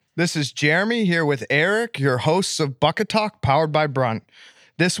This is Jeremy here with Eric, your hosts of Bucket Talk, powered by Brunt.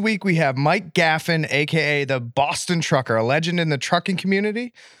 This week we have Mike Gaffin, aka the Boston Trucker, a legend in the trucking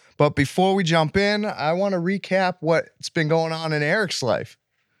community. But before we jump in, I want to recap what's been going on in Eric's life.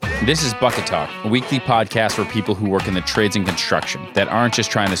 This is Bucket Talk, a weekly podcast for people who work in the trades and construction that aren't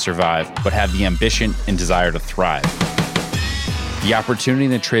just trying to survive, but have the ambition and desire to thrive. The opportunity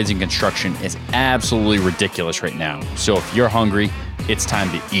in the trades and construction is absolutely ridiculous right now. So if you're hungry, it's time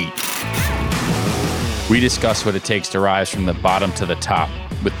to eat. We discuss what it takes to rise from the bottom to the top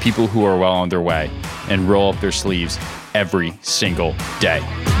with people who are well on their way and roll up their sleeves every single day.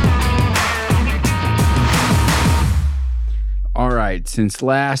 All right, since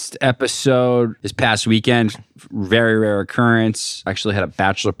last episode, this past weekend, very rare occurrence. I actually had a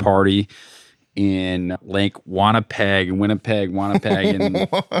bachelor party in Lake Winnipeg,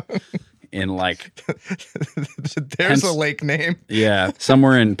 in like There's a lake name. Yeah,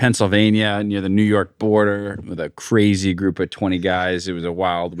 somewhere in Pennsylvania near the New York border with a crazy group of 20 guys. It was a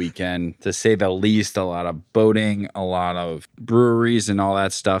wild weekend, to say the least. A lot of boating, a lot of breweries and all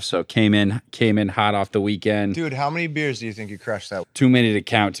that stuff. So came in hot off the weekend. Dude, how many beers do you think you crushed that? Too many to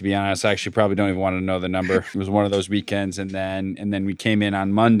count, to be honest. I actually probably don't even want to know the number. It was one of those weekends, and then we came in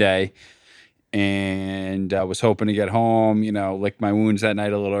on Monday. And I was hoping to get home, lick my wounds that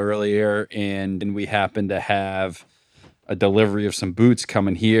night a little earlier. And we happened to have a delivery of some boots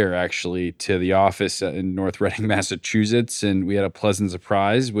coming here, actually, to the office in North Reading, Massachusetts. And we had a pleasant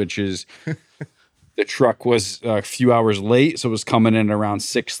surprise, which is the truck was a few hours late. So it was coming in around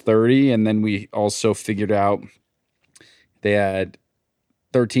 6:30. And then we also figured out they had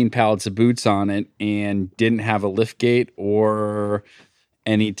 13 pallets of boots on it and didn't have a lift gate or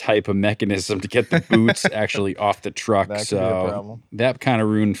any type of mechanism to get the boots actually off the truck. That could be a problem. That kind of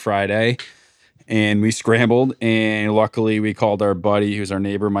ruined Friday. And we scrambled, and luckily we called our buddy, who's our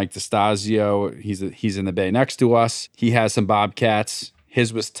neighbor, Mike DeStasio. He's in the bay next to us. He has some Bobcats.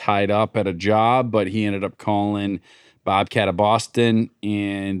 His was tied up at a job, but he ended up calling Bobcat of Boston,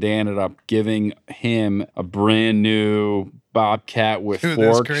 and they ended up giving him a brand new Bobcat with forks.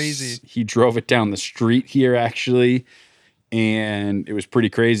 That's crazy. He drove it down the street here, actually. And it was pretty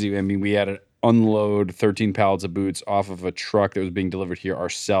crazy. I mean, we had to unload 13 pallets of boots off of a truck that was being delivered here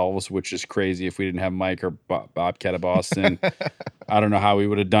ourselves, which is crazy. If we didn't have Mike or Bobcat of Boston, I don't know how we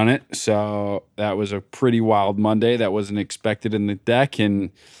would have done it. So that was a pretty wild Monday. That wasn't expected in the deck.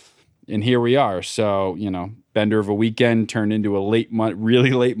 And here we are. So, bender of a weekend turned into a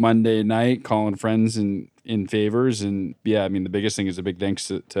really late Monday night, calling friends in favors. And yeah, I mean, the biggest thing is a big thanks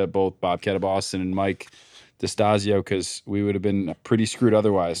to both Bobcat of Boston and Mike DeStasio, because we would have been pretty screwed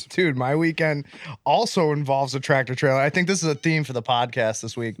otherwise. Dude, my weekend also involves a tractor trailer. I think this is a theme for the podcast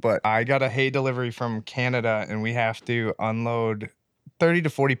this week, but I got a hay delivery from Canada, and we have to unload 30 to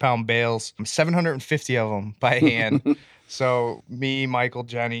 40 pound bales, 750 of them by hand. So me, Michael,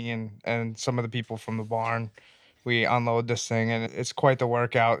 Jenny, and some of the people from the barn, we unload this thing, and it's quite the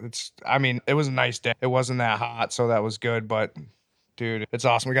workout. It was a nice day. It wasn't that hot, so that was good, but dude, it's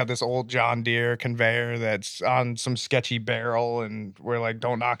awesome. We got this old John Deere conveyor that's on some sketchy barrel, and we're like,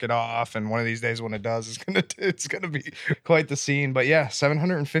 don't knock it off. And one of these days when it does, it's gonna be quite the scene. But yeah,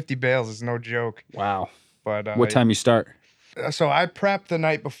 750 bales is no joke. Wow. But what time you start? So I prepped the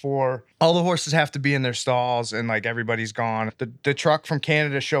night before. All the horses have to be in their stalls, and like everybody's gone. The truck from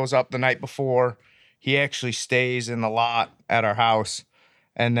Canada shows up the night before. He actually stays in the lot at our house,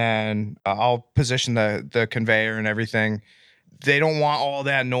 and then I'll position the conveyor and everything. They don't want all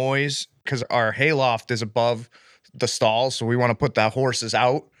that noise because our hayloft is above the stalls. So we want to put the horses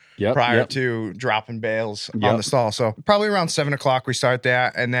out prior to dropping bales on the stall. So probably around 7:00 we start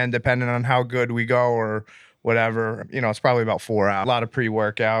that. And then depending on how good we go or whatever, it's probably about 4 hours. A lot of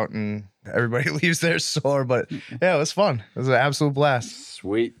pre-workout, and everybody leaves there sore. But yeah, it was fun. It was an absolute blast.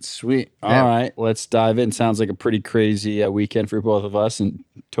 Sweet. All right, let's dive in. Sounds like a pretty crazy weekend for both of us and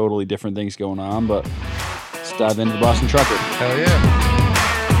totally different things going on. But let's dive into the Boston Trucker. Hell yeah.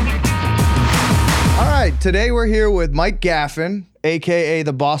 All right, today we're here with Mike Gaffin, a.k.a.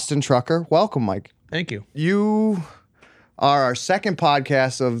 the Boston Trucker. Welcome, Mike. Thank you. You are our second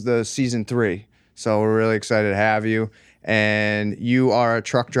podcast of the season 3, so we're really excited to have you. And you are a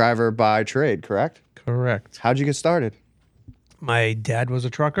truck driver by trade, correct? Correct. How'd you get started? My dad was a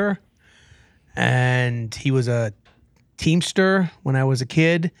trucker, and he was a teamster when I was a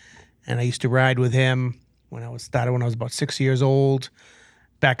kid, and I used to ride with him when I was about 6 years old.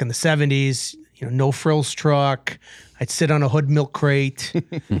 Back in the 70s, no frills truck. I'd sit on a hood milk crate,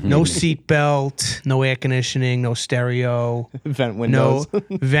 no seat belt, no air conditioning, no stereo, Vent windows. no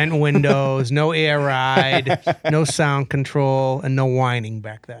vent windows, no air ride, no sound control, and no whining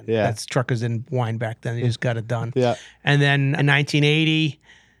back then. Yeah. That's truckers didn't whine back then. They just got it done. Yeah. And then in 1980,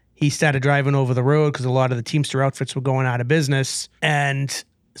 he started driving over the road because a lot of the Teamster outfits were going out of business. And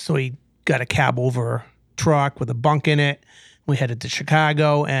so he got a cab over truck with a bunk in it. We headed to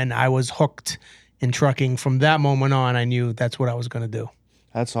Chicago, and I was hooked in trucking. From that moment on, I knew that's what I was going to do.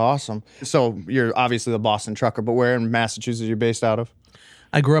 That's awesome. So you're obviously the Boston trucker, but where in Massachusetts are you based out of?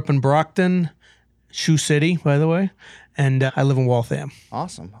 I grew up in Brockton, Shoe City, by the way, and I live in Waltham.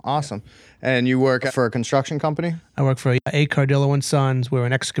 Awesome. Awesome. And you work for a construction company? I work for A. Cardillo and Sons. We're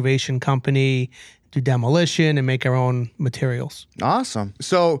an excavation company, do demolition, and make our own materials. Awesome.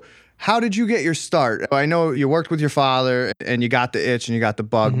 So how did you get your start? I know you worked with your father and you got the itch and you got the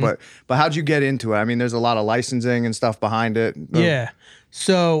bug, but how'd you get into it? I mean, there's a lot of licensing and stuff behind it. Yeah.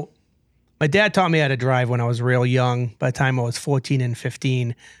 So my dad taught me how to drive when I was real young. By the time I was 14 and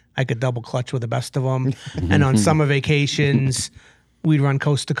 15, I could double clutch with the best of them. And on summer vacations, we'd run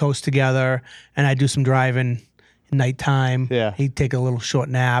coast to coast together, and I'd do some driving nighttime. Yeah. He'd take a little short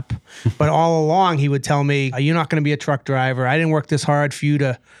nap. But all along, he would tell me, you're not going to be a truck driver. I didn't work this hard for you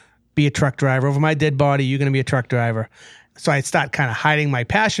to be a truck driver. Over my dead body, you're going to be a truck driver. So I'd start kind of hiding my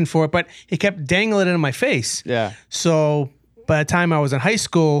passion for it, but he kept dangling it in my face. Yeah. So by the time I was in high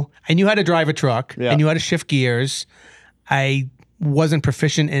school, I knew how to drive a truck. Yeah. I knew how to shift gears. I wasn't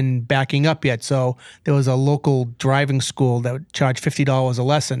proficient in backing up yet. So there was a local driving school that would charge $50 a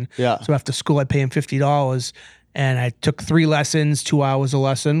lesson. Yeah. So after school, I'd pay him $50. And I took 3 lessons, 2 hours a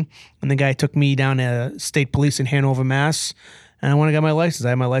lesson. And the guy took me down to state police in Hanover, Mass. And I went and got my license. I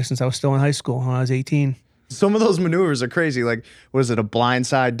had my license. I was still in high school when I was 18. Some of those maneuvers are crazy. Like, was it a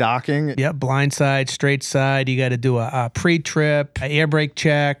blindside docking? Yep, blind side, straight side. You got to do a pre-trip, an air brake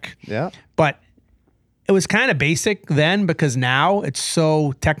check. Yeah. But it was kind of basic then because now it's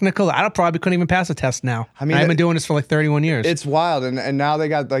so technical. I probably couldn't even pass a test now. I mean, I've been doing this for like 31 years. It's wild. And now they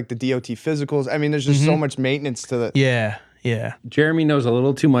got like the DOT physicals. I mean, there's just so much maintenance to the. Yeah. Jeremy knows a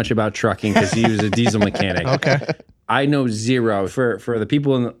little too much about trucking because he was a diesel mechanic. Okay. I know zero. For the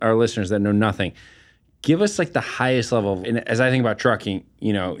people in our listeners that know nothing, give us like the highest level. And as I think about trucking,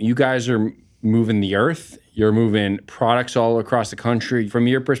 you guys are moving the earth. You're moving products all across the country. From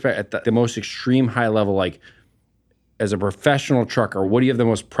your perspective, at the most extreme high level, like as a professional trucker, what do you have the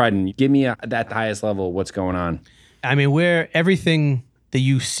most pride in? Give me that highest level of what's going on. I mean, where everything that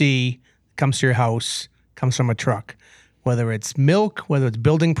you see comes to your house comes from a truck, whether it's milk, whether it's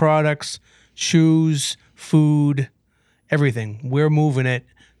building products, shoes, food, everything. We're moving it.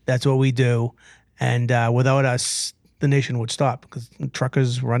 That's what we do. And without us, the nation would stop because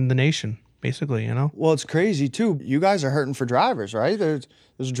truckers run the nation, basically, Well, it's crazy too. You guys are hurting for drivers, right? There's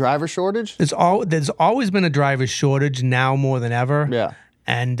a driver shortage. There's always been a driver shortage, now more than ever. Yeah.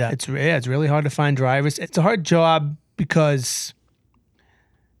 And it's really hard to find drivers. It's a hard job because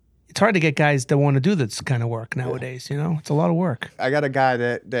it's hard to get guys that want to do this kind of work nowadays. It's a lot of work. I got a guy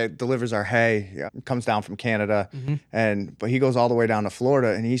that delivers our hay, comes down from Canada, but he goes all the way down to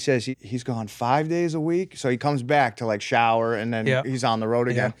Florida, and he says he's gone 5 days a week. So he comes back to like shower, and then he's on the road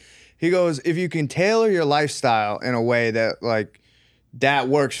again. He goes, if you can tailor your lifestyle in a way that like that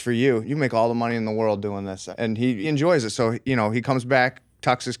works for you, you make all the money in the world doing this. And he enjoys it. So, he comes back,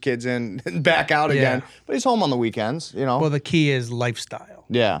 tucks his kids in, and back out again. But he's home on the weekends, Well, the key is lifestyle.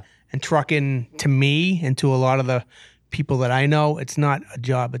 Yeah. And trucking, to me and to a lot of the people that I know, it's not a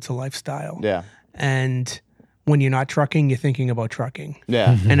job, it's a lifestyle. Yeah. And when you're not trucking, you're thinking about trucking.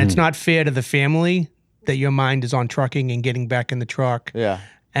 Yeah. And it's not fair to the family that your mind is on trucking and getting back in the truck. Yeah.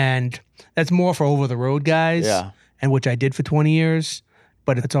 And that's more for over-the-road guys, Yeah. and which I did for 20 years,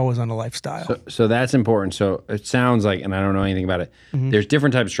 but it's always on the lifestyle. So that's important. So it sounds like, and I don't know anything about it, there's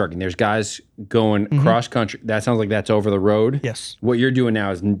different types of trucking. There's guys going cross country. That sounds like that's over the road. Yes. What you're doing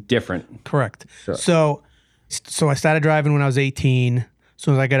now is different. Correct. So I started driving when I was 18. As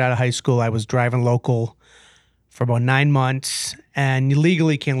soon as I got out of high school, I was driving local for about 9 months, and you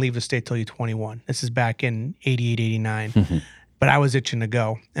legally can't leave the state till you're 21. This is back in 88, 89. But I was itching to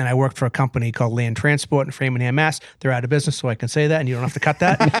go, and I worked for a company called Land Transport in Framingham, Mass. They're out of business, so I can say that, and you don't have to cut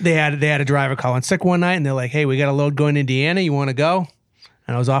that. They had a driver calling sick one night, and they're like, "Hey, we got a load going to Indiana. You want to go?"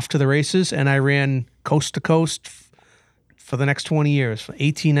 And I was off to the races, and I ran coast to coast for the next 20 years, from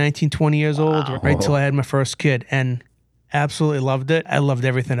 18, 19, 20 years old, right till I had my first kid, and absolutely loved it. I loved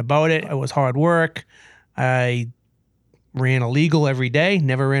everything about it. It was hard work. I ran illegal every day.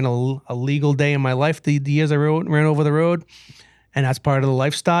 Never ran a legal day in my life. The years I ran over the road. and that's part of the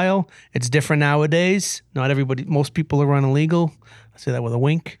lifestyle. It's different nowadays. Not everybody, most people are running legal. I say that with a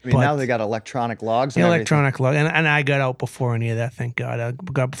wink. I mean, now they got electronic logs. the And electronic log, and I got out before any of that. Thank God, I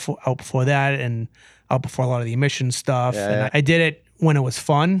got out before that, and out before a lot of the emission stuff. Yeah. And I did it when it was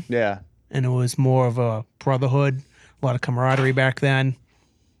fun, Yeah. and it was more of a brotherhood, a lot of camaraderie back then.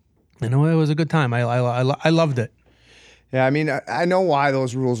 And it was a good time. I loved it. Yeah, I mean, I know why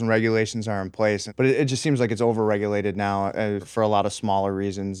those rules and regulations are in place, but it just seems like it's overregulated now for a lot of smaller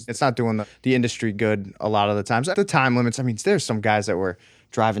reasons. It's not doing the industry good a lot of the times. The time limits, I mean, there's some guys that were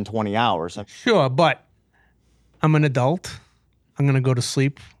driving 20 hours. Sure, but I'm an adult. I'm going to go to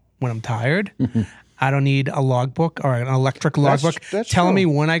sleep when I'm tired. I don't need a logbook or an electric logbook that's telling true.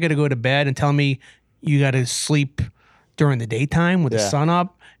 me when I got to go to bed and telling me you got to sleep during the daytime with the Yeah. sun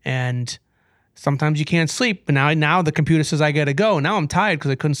up. And sometimes you can't sleep. But now the computer says I got to go. Now I'm tired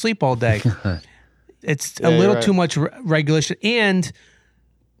because I couldn't sleep all day. It's a you're little right. too much regulation. And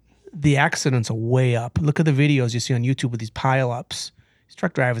the accidents are way up. Look at the videos you see on YouTube with these pileups. These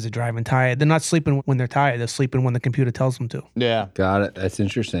truck drivers are driving tired. They're not sleeping when they're tired. They're sleeping when the computer tells them to. Yeah. Got it. That's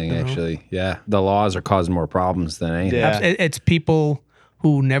interesting, actually. Yeah. The laws are causing more problems than anything. Yeah. It's people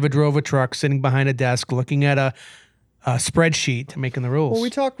who never drove a truck sitting behind a desk looking at a spreadsheet and making the rules. Well, we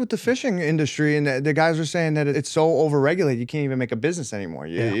talked with the fishing industry, and the guys were saying that it's so overregulated, you can't even make a business anymore.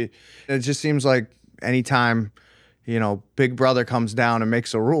 It just seems like anytime, Big Brother comes down and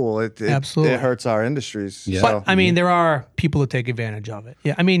makes a rule, it Absolutely. it hurts our industries. Yeah. But I mean, there are people who take advantage of it.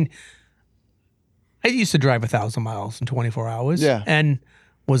 Yeah, I mean, I used to drive 1,000 miles in 24 hours. Yeah. And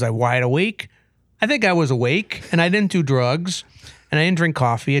was I wide awake? I think I was awake, and I didn't do drugs, and I didn't drink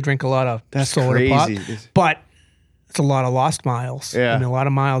coffee. I drank a lot of That's soda pop. crazy. But it's a lot of lost miles. Yeah. I mean, a lot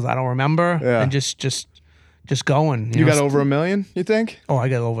of miles I don't remember. Yeah. And just going. You know, got over 1 million, you think? Oh, I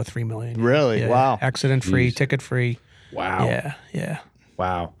got over 3 million. Really? Yeah. Wow. Accident free, ticket free. Wow. Yeah.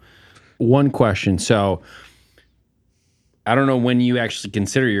 Wow. One question. So I don't know when you actually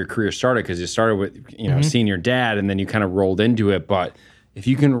consider your career started, because you started with, seeing your dad and then you kind of rolled into it. But if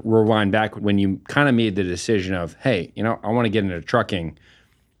you can rewind back when you kind of made the decision of, hey, I want to get into trucking.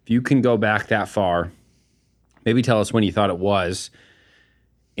 If you can go back that far, maybe tell us when you thought it was.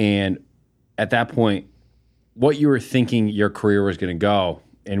 And at that point, what you were thinking your career was going to go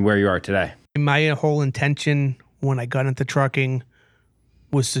and where you are today. My whole intention when I got into trucking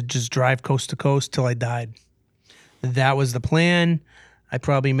was to just drive coast to coast till I died. That was the plan. I'd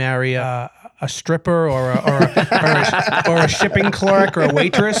probably marry a stripper or a shipping clerk or a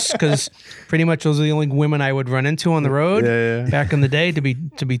waitress, because pretty much those are the only women I would run into on the road back in the day, to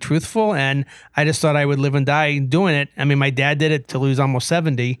be truthful. And I just thought I would live and die doing it. I mean, my dad did it till he was almost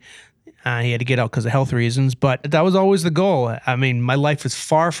 70. He had to get out because of health reasons, but that was always the goal. I mean, my life is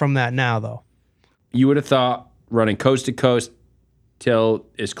far from that now, though. You would have thought running coast to coast till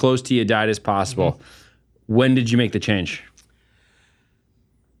as close to you died as possible. When did you make the change?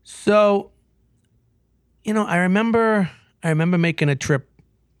 So, I remember making a trip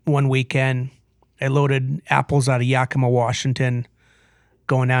one weekend. I loaded apples out of Yakima, Washington,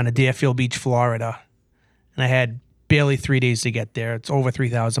 going down to Deerfield Beach, Florida. And I had barely 3 days to get there. It's over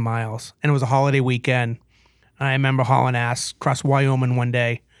 3,000 miles. And it was a holiday weekend. I remember hauling ass across Wyoming one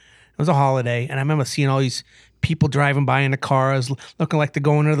day. It was a holiday. And I remember seeing all these people driving by in the cars, looking like they're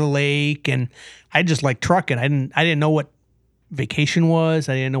going to the lake. And I just like trucking. I didn't know what vacation was.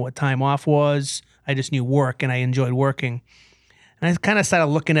 I didn't know what time off was. I just knew work, and I enjoyed working. And I kind of started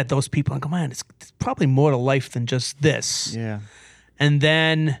looking at those people and go, man, it's probably more to life than just this. Yeah. And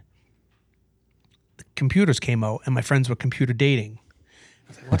then the computers came out, and my friends were computer dating. I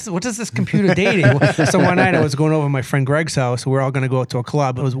was like, what is this computer dating? So one night I was going over to my friend Greg's house. We were all going to go out to a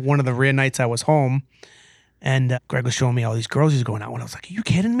club. It was one of the rare nights I was home. And Greg was showing me all these girls he's going out with. I was like, are you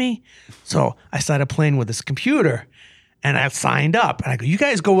kidding me? So I started playing with this computer. And I signed up. And I go, you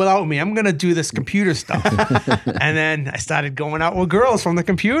guys go without me. I'm going to do this computer stuff. And then I started going out with girls from the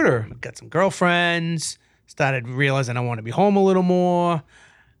computer. Got some girlfriends. Started realizing I want to be home a little more.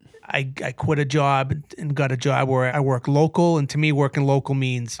 I quit a job and got a job where I work local. And to me, working local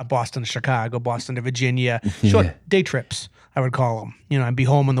means Boston to Chicago, Boston to Virginia. Short day trips, I would call them. I'd be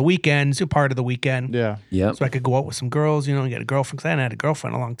home on the weekends, part of the weekend. Yeah. Yep. So I could go out with some girls, and get a girlfriend, because I hadn't had a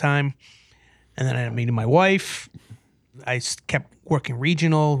girlfriend in a long time. And then I ended up meeting my wife. I kept working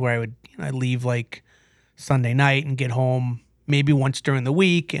regional, where I would I'd leave like Sunday night and get home maybe once during the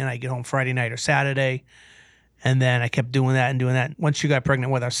week, and I get home Friday night or Saturday. And then I kept doing that and doing that. Once she got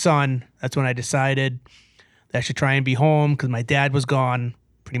pregnant with our son, that's when I decided that I should try and be home, because my dad was gone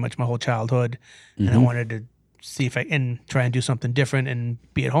pretty much my whole childhood. And I wanted to see if I can try and do something different and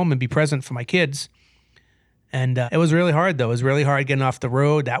be at home and be present for my kids. And it was really hard, though. It was really hard getting off the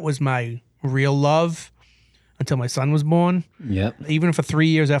road. That was my real love until my son was born. Yep. Even for 3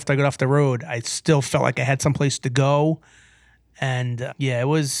 years after I got off the road, I still felt like I had someplace to go. And yeah, it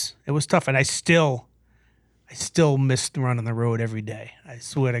was tough. And I still miss running the road every day. I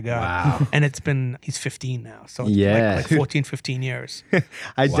swear to God. Wow. And he's 15 now. So it's Yeah. like 14, 15 years.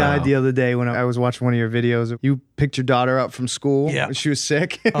 I Wow. died the other day when I was watching one of your videos. You picked your daughter up from school Yeah. when she was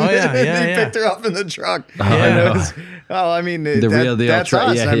sick. Oh, yeah, yeah, You yeah. picked her up in the truck. Oh, And I it know. was- I mean, The real deal that's truck.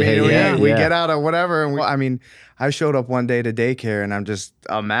 us. Yeah, I mean, yeah, we yeah. get out of whatever. And I mean, I showed up one day to daycare and I'm just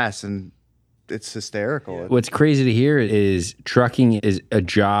a mess and it's hysterical. What's crazy to hear is trucking is a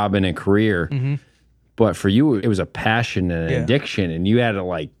job and a career. Mm-hmm. But for you, it was a passion and an Yeah. addiction, and you had to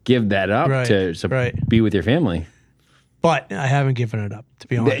like give that up Right, to right. be with your family. But I haven't given it up, to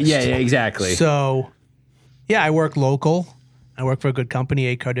be honest. Yeah, exactly. So, yeah, I work local. I work for a good company,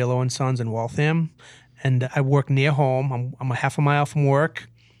 A. Cardillo and Sons in Waltham, and I work near home. I'm a half a mile from work.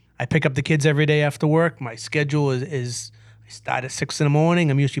 I pick up the kids every day after work. My schedule is I start at 6 in the morning.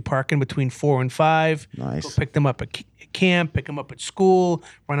 I'm usually parking between 4 and 5. Nice. Go pick them up at camp, pick them up at school,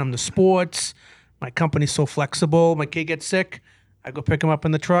 run them to sports. My company's so flexible. My kid gets sick, I go pick them up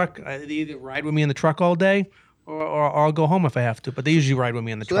in the truck. They either ride with me in the truck all day, or I'll go home if I have to. But they usually ride with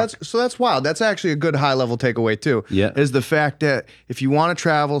me in the truck. So that's wild. That's actually a good high level takeaway too. Yeah. Is the fact that if you want to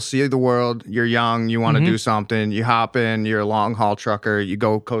travel, see the world, you're young, you want to Mm-hmm. do something, you hop in, you're a long haul trucker, you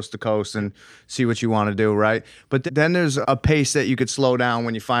go coast to coast and see what you want to do, right? But then there's a pace that you could slow down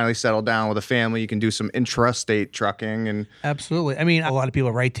when you finally settle down with a family. You can do some intrastate trucking and Absolutely. I mean, a lot of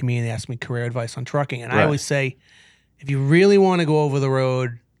people write to me and they ask me career advice on trucking. And I Right. always say, if you really want to go over the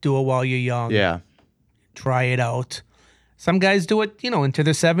road, do it while you're young. yeah. Try it out. Some guys do it, into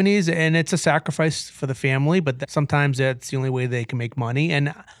their 70s, and it's a sacrifice for the family, but sometimes that's the only way they can make money.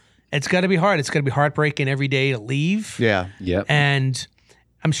 And it's got to be hard. It's got to be heartbreaking every day to leave. Yeah. Yep. And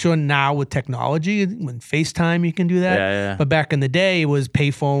I'm sure now with technology, when FaceTime, you can do that. Yeah. But back in the day, it was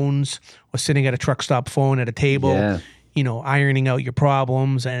payphones or sitting at a truck stop phone at a table, Yeah. ironing out your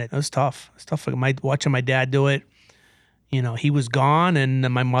problems. And it was tough. It's tough. Watching my dad do it, he was gone and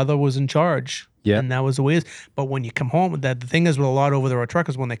my mother was in charge. Yeah. And that was the way it is. But when you come home, the thing is with a lot of over-the-road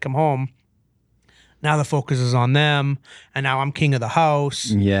truckers, when they come home, now the focus is on them. And now I'm king of the house.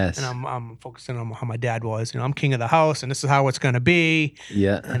 Yes. And I'm focusing on how my dad was. I'm king of the house, and this is how it's going to be.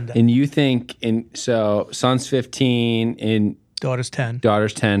 Yeah. And you think, so son's 15 and Daughter's 10.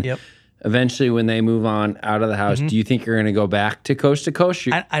 daughter's 10. Yep. Eventually, when they move on out of the house, do you think you're going to go back to coast?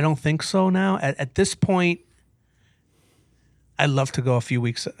 I don't think so now. At this point, I'd love to go a few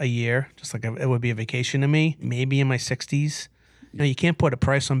weeks a year, just like it would be a vacation to me. Maybe in my 60s. You can't put a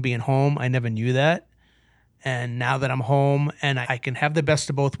price on being home. I never knew that. And now that I'm home and I can have the best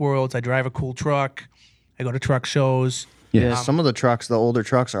of both worlds, I drive a cool truck. I go to truck shows. Yeah. Some of the trucks, the older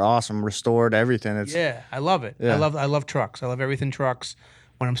trucks are awesome, restored, everything. It's Yeah, I love it. Yeah. I love trucks. I love everything trucks.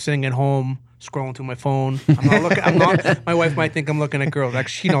 When I'm sitting at home scrolling through my phone, I'm not looking. I'm not. My wife might think I'm looking at girls. Like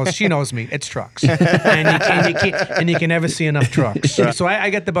she knows me. It's trucks, and you can never see enough trucks. So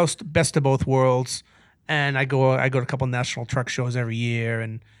I get the best of both worlds, and I go to a couple national truck shows every year,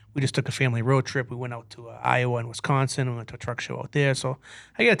 and we just took a family road trip. We went out to Iowa and Wisconsin. We went to a truck show out there, so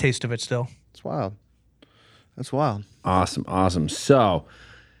I get a taste of it still. It's wild. That's wild. Awesome. So,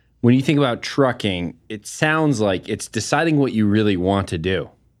 when you think about trucking, it sounds like it's deciding what you really want to do.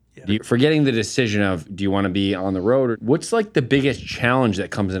 Yeah. Forgetting the decision of do you want to be on the road? What's like the biggest challenge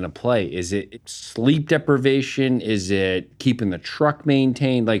that comes into play? Is it sleep deprivation? Is it keeping the truck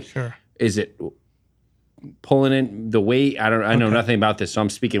maintained? Like, Sure. is it pulling in the weight? I know nothing about this, so I'm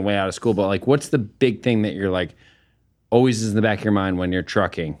speaking way out of school. But like, what's the big thing that you're like always is in the back of your mind when you're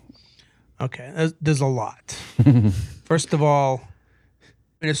trucking? Okay, there's a lot. First of all,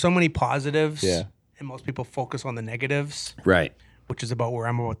 there's so many positives, Yeah. and most people focus on the negatives, Right. which is about where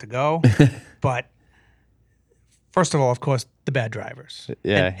I'm about to go. But first of all, of course, the bad drivers.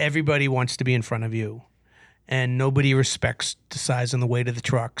 Yeah. And everybody wants to be in front of you, and nobody respects the size and the weight of the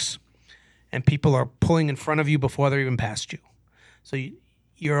trucks. And people are pulling in front of you before they're even past you. So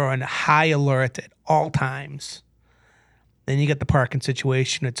you're on high alert at all times. Then you get the parking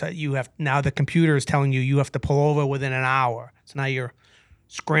situation. It's now the computer is telling you have to pull over within an hour. So now you're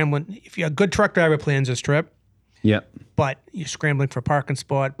scrambling. If you're a good truck driver, plans this trip, Yep. but you're scrambling for a parking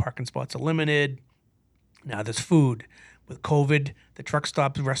spot. Parking spots are limited. Now there's food. With COVID, the truck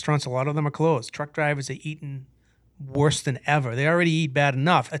stops, restaurants, a lot of them are closed. Truck drivers are eating worse than ever. They already eat bad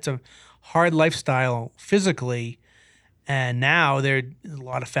enough. It's a hard lifestyle physically, and now there's a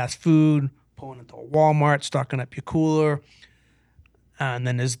lot of fast food, pulling into a Walmart, stocking up your cooler. And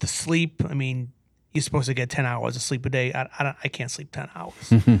then there's the sleep. I mean, you're supposed to get 10 hours of sleep a day. I can't sleep 10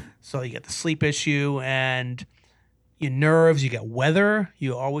 hours. So you get the sleep issue and your nerves, you got weather.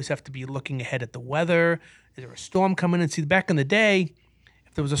 You always have to be looking ahead at the weather. Is there a storm coming in? See, back in the day,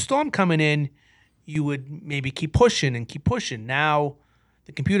 if there was a storm coming in, you would maybe keep pushing and keep pushing. Now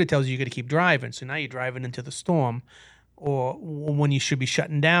the computer tells you got to keep driving. So now you're driving into the storm or when you should be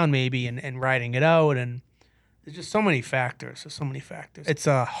shutting down maybe and riding it out. And there's just so many factors. There's so many factors. It's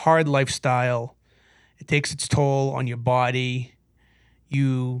a hard lifestyle. It takes its toll on your body.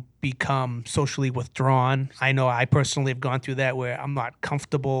 You become socially withdrawn. I know I personally have gone through that where I'm not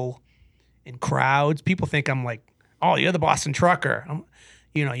comfortable in crowds. People think I'm like, oh, you're the Boston trucker.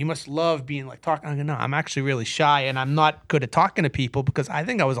 You must love being like talking. I go, no, I'm actually really shy and I'm not good at talking to people because I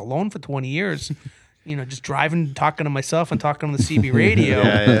think I was alone for 20 years, just driving, talking to myself and talking on the CB radio.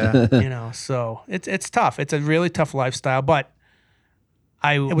 Yeah. So it's tough. It's a really tough lifestyle, but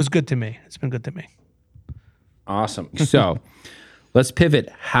it was good to me. It's been good to me. Awesome. So let's pivot.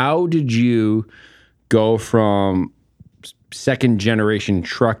 How did you go from second generation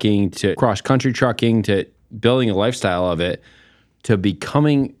trucking to cross country trucking to building a lifestyle of it to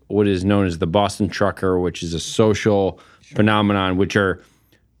becoming what is known as the Boston Trucker, which is a social phenomenon, which are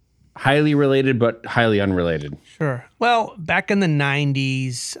highly related but highly unrelated? Sure. Well, back in the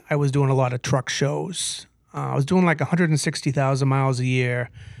 90s, I was doing a lot of truck shows. I was doing like 160,000 miles a year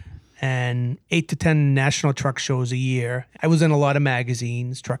and 8 to 10 national truck shows a year. I was in a lot of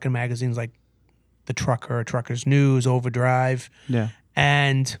magazines, trucking magazines like The Trucker, Truckers News, Overdrive. Yeah.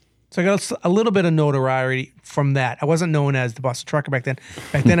 And so I got a little bit of notoriety from that. I wasn't known as the Boston Trucker back then.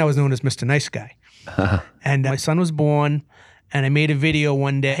 Back then I was known as Mr. Nice Guy. And my son was born and I made a video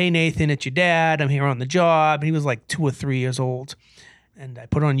one day. Hey, Nathan, it's your dad. I'm here on the job. And he was like 2 or 3 years old. And I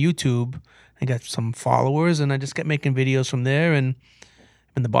put it on YouTube. I got some followers and I just kept making videos from there. And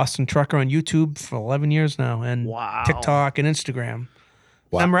I've been the Boston Trucker on YouTube for 11 years now. And Wow. TikTok and Instagram.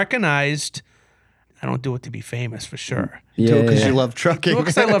 Wow. I'm recognized. I don't do it to be famous for sure. Because you love trucking.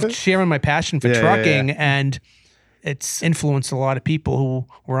 Because I love sharing my passion for trucking, and it's influenced a lot of people who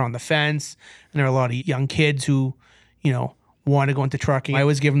were on the fence, and there are a lot of young kids who, want to go into trucking. I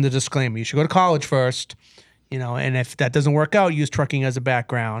always give them the disclaimer: you should go to college first, and if that doesn't work out, use trucking as a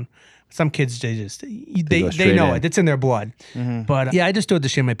background. Some kids, they know it; it's in their blood. Mm-hmm. But I just do it to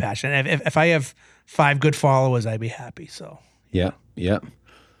share my passion. If I have 5 good followers, I'd be happy. So Yeah.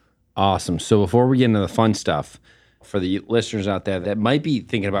 Awesome. So before we get into the fun stuff, for the listeners out there that might be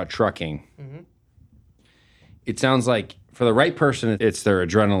thinking about trucking, it sounds like for the right person, it's their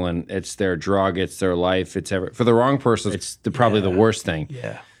adrenaline, it's their drug, it's their life, it's for the wrong person, it's probably the worst thing.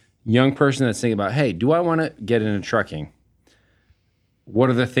 Yeah. Young person that's thinking about, hey, do I want to get into trucking? What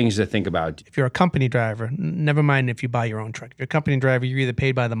are the things to think about? If you're a company driver, never mind if you buy your own truck. If you're a company driver, you're either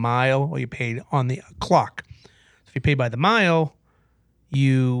paid by the mile or you're paid on the clock. If you're paid by the mile,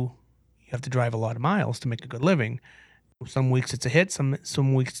 you have to drive a lot of miles to make a good living. Some weeks it's a hit,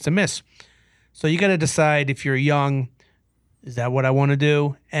 some weeks it's a miss. So you got to decide if you're young, is that what I want to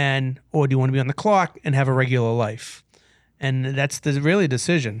do? Or do you want to be on the clock and have a regular life? And that's the really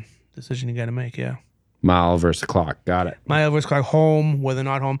decision you got to make, yeah. Mile versus clock. Got it. Mile versus clock, home, whether or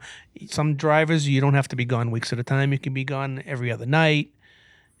not home. Some drivers, you don't have to be gone weeks at a time. You can be gone every other night.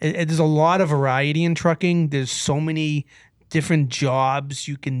 There's a lot of variety in trucking. There's so many different jobs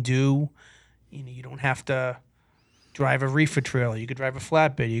you can do. You don't have to drive a reefer trailer. You could drive a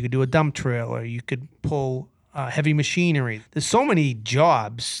flatbed. You could do a dump trailer. You could pull heavy machinery. There's so many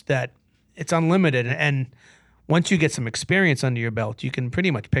jobs that it's unlimited. And once you get some experience under your belt, you can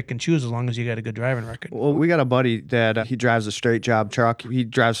pretty much pick and choose as long as you got a good driving record. Well, we got a buddy that he drives a straight job truck. He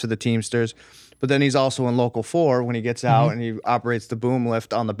drives for the Teamsters. But then he's also in Local 4 when he gets out and he operates the boom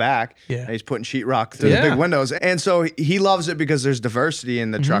lift on the back. Yeah. And he's putting sheetrock through the big windows. And so he loves it because there's diversity in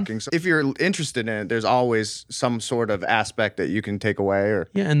the trucking. So if you're interested in it, there's always some sort of aspect that you can take away.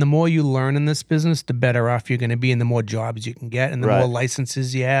 Yeah, and the more you learn in this business, the better off you're going to be and the more jobs you can get and the more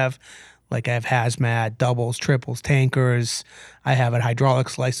licenses you have. Like I have hazmat, doubles, triples, tankers. I have a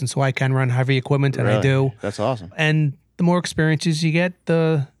hydraulics license, so I can run heavy equipment, and I do. That's awesome. And the more experiences you get,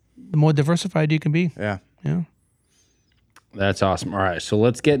 the more diversified you can be. Yeah. Yeah. That's awesome. All right, so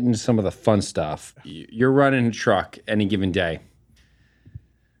let's get into some of the fun stuff. You're running a truck any given day.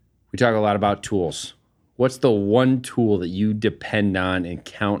 We talk a lot about tools. What's the one tool that you depend on and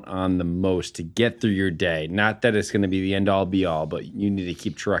count on the most to get through your day? Not that it's going to be the end-all, be-all, but you need to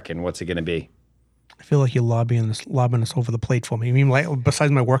keep trucking. What's it going to be? I feel like you're lobbing this over the plate for me. You mean like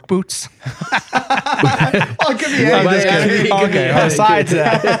besides my work boots? It could be anything. Okay, besides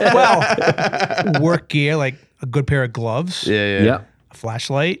that. Well, work gear, like a good pair of gloves, Yeah. Yep. a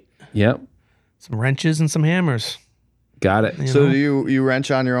flashlight, Yep. some wrenches and some hammers. Got it. You So know? do you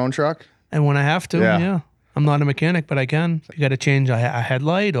wrench on your own truck? And when I have to, Yeah. yeah. I'm not a mechanic, but I can. You got to change a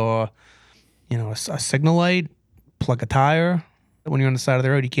headlight or, a signal light, plug a tire. When you're on the side of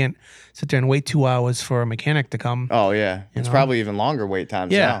the road, you can't sit there and wait 2 hours for a mechanic to come. Oh yeah, it's know? probably even longer wait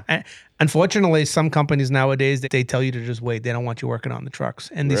times Yeah. now. Unfortunately, some companies nowadays, they tell you to just wait. They don't want you working on the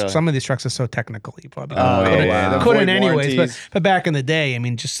trucks. And Really? some of these trucks are so technical. You probably Oh couldn't, yeah, the couldn't void anyways. warranties. But back in the day, I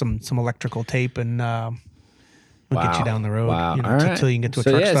mean, just some electrical tape and we'll get you down the road. Wow. You know, All right. until you can get to a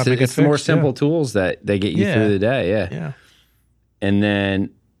So, truck yeah, stop. and get it's the more fixed. Yeah. simple tools that they get you Yeah. through the day. Yeah. Yeah. And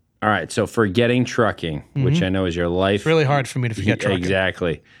then, all right. So forgetting trucking, which I know is your life. It's really hard for me to forget trucking.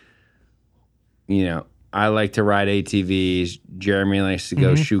 Exactly. I like to ride ATVs. Jeremy likes to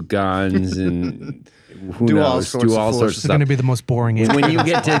go shoot guns and who Do all knows, sorts do of all foolish sorts of It's stuff. going to be the most boring answer. When you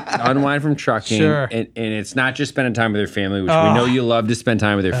get to unwind from trucking, Sure. and it's not just spending time with your family, which we know you love to spend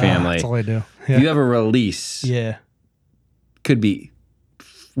time with your family. That's all I do. If you have a release, Yeah. could be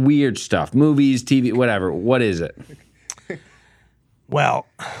weird stuff, movies, TV, whatever. What is it? Well,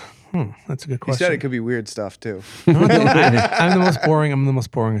 that's a good He question. said it could be weird stuff too. I'm the most boring. I'm the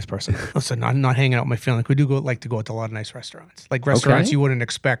most boringest person. Listen, I'm not hanging out with my family. We do like to go to a lot of nice restaurants, like restaurants Okay. you wouldn't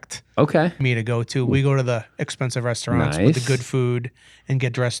expect Okay. me to go to. We go to the expensive restaurants with the Nice. good food and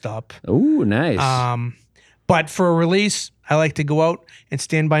get dressed up. Ooh, nice. But for a release, I like to go out and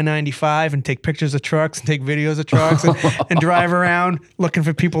stand by 95 and take pictures of trucks and take videos of trucks and drive around looking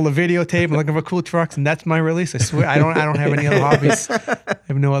for people to videotape and looking for cool trucks. And that's my release. I swear, I don't have any other hobbies. I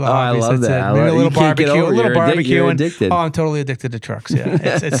have no other I hobbies. love That's that. it. I Maybe love- a little you can't get barbecue, over it. a little You're barbecue. you're and, addicted. oh, I'm totally addicted to trucks. Yeah,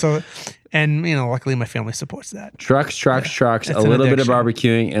 it's so, and luckily my family supports that. trucks, It's a an little bit of addiction.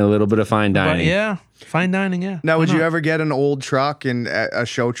 barbecuing, and a little bit of fine But dining. yeah, fine dining. Yeah. Now, Why would you not? ever get an old truck and a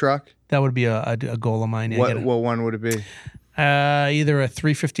show truck? That would be a goal of mine. Yeah, What get a- what one would it be? Either a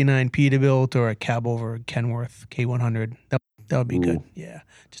 359 Peterbilt or a cab over Kenworth K100. That would be good. Yeah.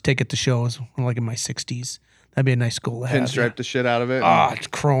 Just take it to shows when I'm like in my 60s. That'd be a nice goal to have. Pinstripe the shit out of it. Oh, it's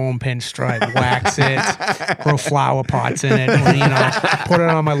chrome, pinstripe, wax it, grow flower pots in it. Put it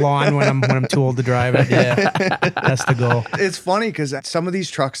on my lawn when I'm too old to drive it. Yeah, that's the goal. It's funny because some of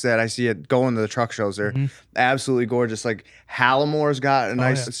these trucks that I see at going to the truck shows are absolutely gorgeous. Like Hallimore's got a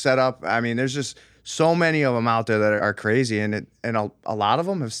nice yeah. setup. I mean, there's just so many of them out there that are crazy, and a lot of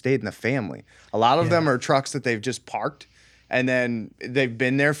them have stayed in the family. A lot of them are trucks that they've just parked, and then they've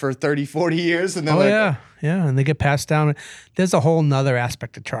been there for 30, 40 years, and they're Oh like, yeah, and they get passed down. There's a whole nother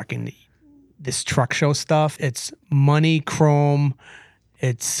aspect of trucking. This truck show stuff. It's money, chrome.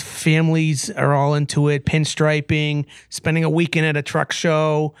 It's families are all into it. Pinstriping, spending a weekend at a truck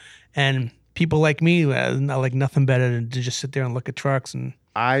show, and people like me, I like nothing better than to just sit there and look at trucks and.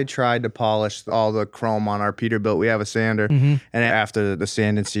 I tried to polish all the chrome on our Peterbilt. We have a sander, and after the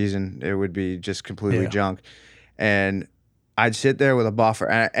sanding season, it would be just completely Yeah. junk. And I'd sit there with a buffer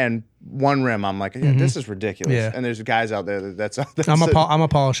and one rim. I'm like, yeah, this is ridiculous. Yeah. And there's guys out there that's I'm a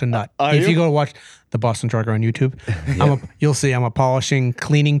polishing nut. Are If you? you go to watch the Boston Trucker on YouTube, you'll see I'm a polishing,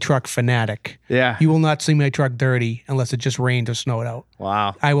 cleaning truck fanatic. Yeah. You will not see my truck dirty unless it just rained or snowed out.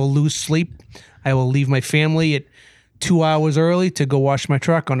 Wow. I will lose sleep. I will leave my family at 2 hours early to go wash my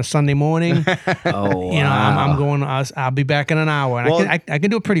truck on a Sunday morning. Oh, I'm going. I'll be back in an hour, and Well, I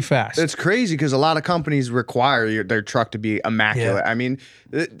can do it pretty fast. It's crazy because a lot of companies require their truck to be immaculate. Yeah. I mean,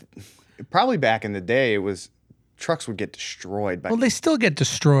 probably back in the day, it was trucks would get destroyed. Well, they still get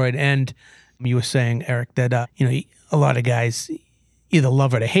destroyed, and you were saying, Eric, that a lot of guys either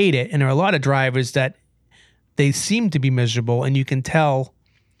love it or hate it, and there are a lot of drivers that they seem to be miserable, and you can tell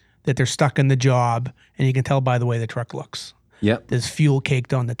that they're stuck in the job, and you can tell by the way the truck looks. Yep. There's fuel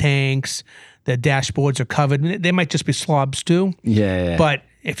caked on the tanks. The dashboards are covered. They might just be slobs too. Yeah. But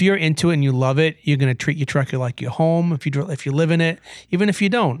if you're into it and you love it, you're going to treat your truck like your home. If you live in it, even if you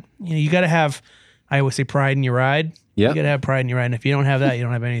don't, you got to have. I always say pride in your ride. Yep. You got to have pride in your ride. And if you don't have that, you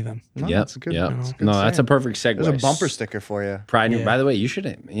don't have anything. No, Yep. that's a good. Yep. That's a good No, that's a saying. perfect segue. There's a bumper sticker for you. Pride. Yeah. By the way, you should.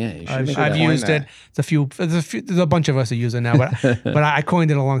 Yeah, you should. I've make that. used that. it. There's a bunch of us that use it now, but I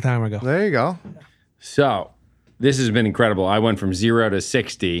coined it a long time ago. There you go. So, this has been incredible. I went from 0 to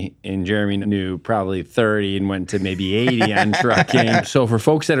 60, and Jeremy knew probably 30 and went to maybe 80 on trucking. So, for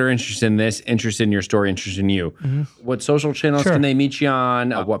folks that are interested in this, interested in your story, interested in you, what social channels Sure. can they meet you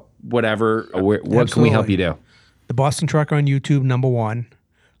on? What can we help you do? The Boston Trucker on YouTube, #1.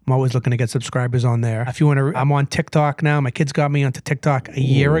 I'm always looking to get subscribers on there. If you want to, I'm on TikTok now. My kids got me onto TikTok a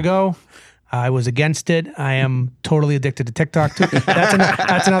year ago. I was against it. I am totally addicted to TikTok too.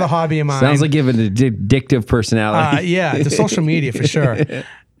 That's another hobby of mine. Sounds like you have an addictive personality. Yeah, the social media for sure.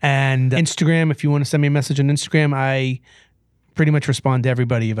 And Instagram, if you want to send me a message on Instagram, I pretty much respond to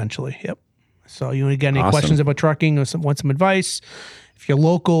everybody eventually. Yep. So you want to get any Awesome. questions about trucking or want some advice? If you're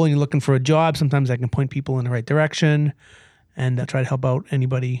local and you're looking for a job, sometimes I can point people in the right direction, and I try to help out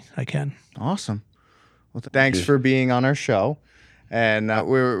anybody I can. Awesome. Well, thanks for being on our show. And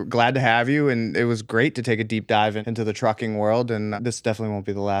we're glad to have you. And it was great to take a deep dive into the trucking world. And this definitely won't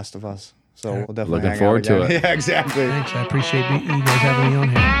be the last of us. So we'll definitely Looking hang out forward to again. it. Yeah, exactly. Thanks. I appreciate you guys having me on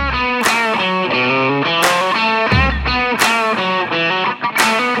here.